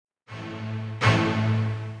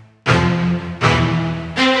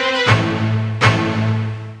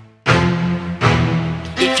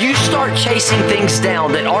start chasing things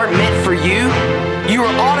down that aren't meant for you, you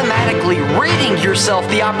are automatically ridding yourself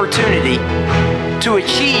the opportunity to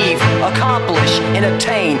achieve, accomplish, and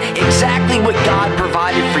obtain exactly what God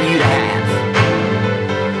provided for you to have.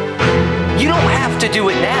 You don't have to do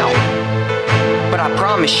it now, but I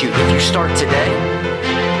promise you, if you start today,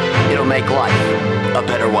 it'll make life a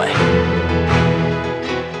better way.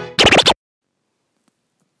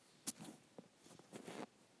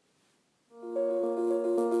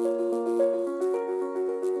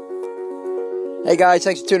 Hey guys,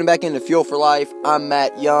 thanks for tuning back into Fuel for Life. I'm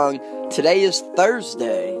Matt Young. Today is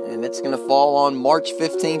Thursday, and it's going to fall on March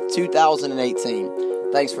 15th,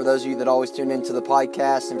 2018. Thanks for those of you that always tune into the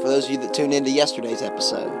podcast, and for those of you that tuned into yesterday's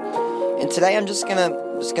episode. And today I'm just gonna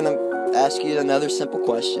ask you another simple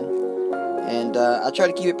question. And I try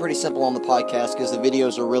to keep it pretty simple on the podcast because the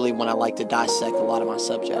videos are really when I like to dissect a lot of my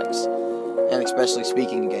subjects, and especially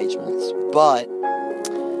speaking engagements. But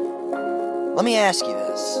let me ask you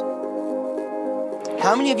this.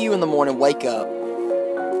 How many of you in the morning wake up,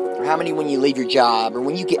 or how many when you leave your job, or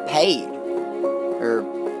when you get paid, or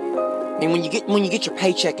when you get your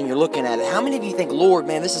paycheck and you're looking at it, how many of you think, Lord,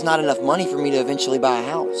 man, this is not enough money for me to eventually buy a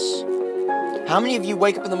house? How many of you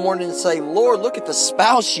wake up in the morning and say, Lord, look at the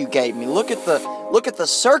spouse you gave me, look at the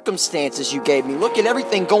circumstances you gave me, look at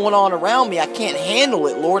everything going on around me, I can't handle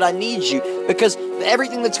it, Lord, I need you, because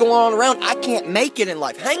everything that's going on around, I can't make it in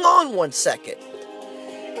life. Hang on one second.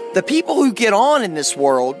 The people who get on in this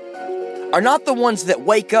world are not the ones that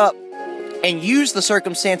wake up and use the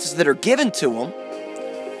circumstances that are given to them.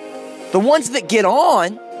 The ones that get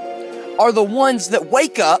on are the ones that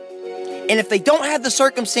wake up, and if they don't have the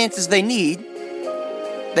circumstances they need,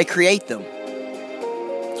 they create them.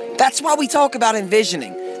 That's why we talk about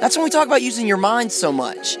envisioning. That's why we talk about using your mind so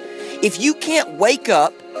much. If you can't wake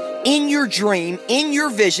up in your dream, in your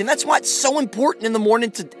vision, that's why it's so important in the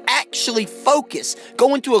morning to actually focus.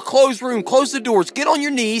 Go into a closed room, close the doors, get on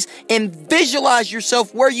your knees, and visualize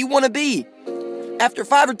yourself where you want to be. After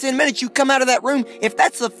 5 or 10 minutes, you come out of that room. If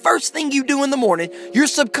that's the first thing you do in the morning, your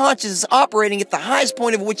subconscious is operating at the highest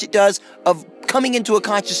point of which it does of coming into a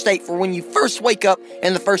conscious state for when you first wake up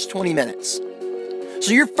in the first 20 minutes.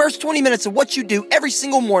 So your first 20 minutes of what you do every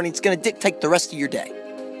single morning is going to dictate the rest of your day.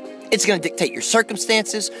 It's going to dictate your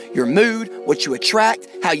circumstances, your mood, what you attract,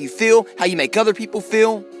 how you feel, how you make other people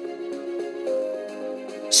feel.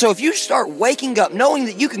 So if you start waking up knowing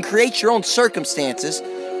that you can create your own circumstances,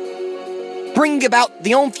 bringing about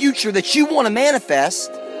the own future that you want to manifest,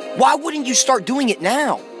 why wouldn't you start doing it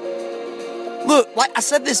now? Look, like I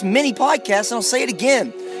said this many podcasts, and I'll say it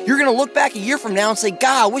again. You're going to look back a year from now and say,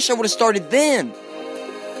 God, I wish I would have started then.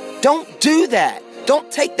 Don't do that. Don't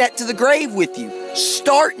take that to the grave with you.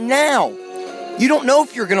 Start now. You don't know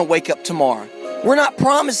if you're going to wake up tomorrow. We're not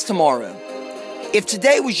promised tomorrow. If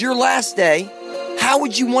today was your last day, how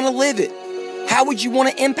would you want to live it? How would you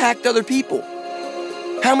want to impact other people?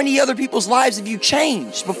 How many other people's lives have you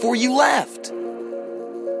changed before you left?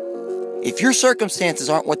 If your circumstances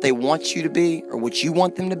aren't what they want you to be or what you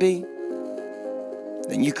want them to be,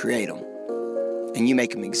 then you create them. And you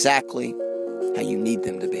make them exactly how you need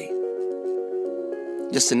them to be.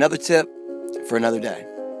 Just another tip for another day.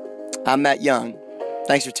 I'm Matt Young.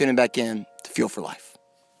 Thanks for tuning back in to Fuel for Life.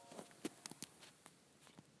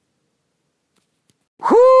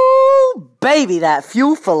 Whoo, baby, that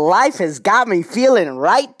Fuel for Life has got me feeling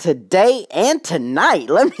right today and tonight.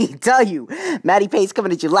 Let me tell you, Matty Pace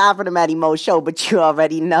coming at you live from the Matty Mo Show, but you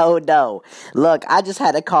already know, though. Look, I just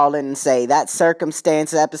had to call in and say that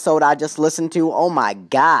circumstance episode I just listened to, oh my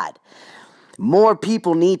God. More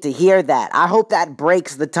people need to hear that. I hope that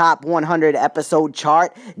breaks the top 100 episode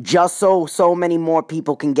chart just so many more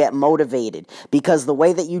people can get motivated. Because the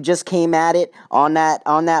way that you just came at it on that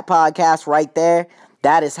podcast right there,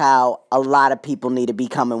 that is how a lot of people need to be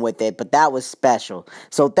coming with it. But that was special.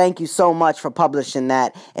 So thank you so much for publishing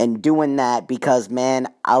that and doing that because, man,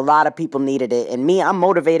 a lot of people needed it. And me, I'm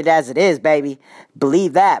motivated as it is, baby.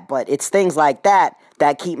 Believe that. But it's things like that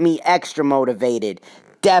that keep me extra motivated.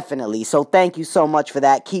 Definitely. So thank you so much for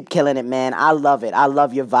that. Keep killing it, man. I love it. I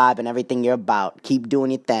love your vibe and everything you're about. Keep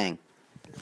doing your thing.